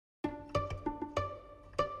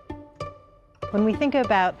When we think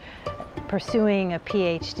about pursuing a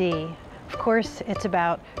PhD, of course it's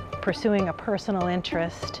about pursuing a personal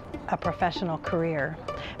interest, a professional career,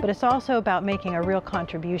 but it's also about making a real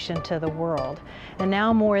contribution to the world. And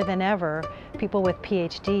now more than ever, people with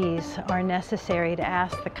PhDs are necessary to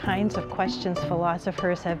ask the kinds of questions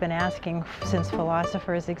philosophers have been asking since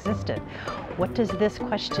philosophers existed. What does this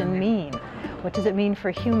question mean? What does it mean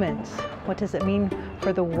for humans? What does it mean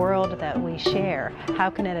for the world that we share?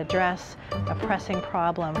 How can it address a pressing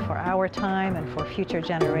problem for our time and for future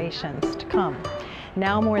generations to come?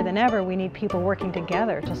 Now more than ever, we need people working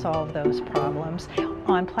together to solve those problems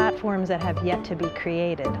on platforms that have yet to be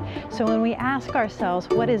created. So when we ask ourselves,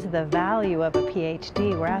 what is the value of a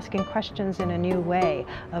PhD, we're asking questions in a new way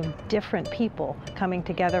of different people coming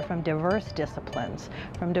together from diverse disciplines,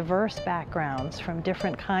 from diverse backgrounds, from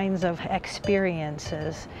different kinds of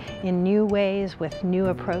experiences in new ways with new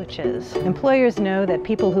approaches. Employers know that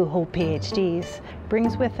people who hold PhDs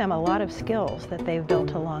brings with them a lot of skills that they've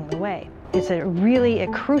built along the way. It's really a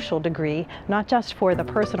crucial degree, not just for the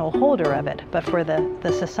personal holder of it, but for the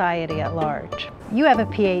society at large. You have a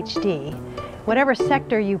PhD. Whatever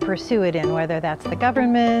sector you pursue it in, whether that's the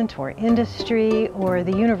government or industry or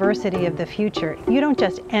the university of the future, you don't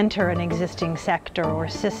just enter an existing sector or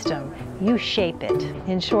system, you shape it.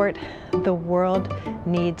 In short, the world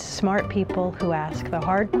needs smart people who ask the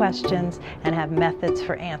hard questions and have methods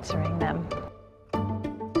for answering them.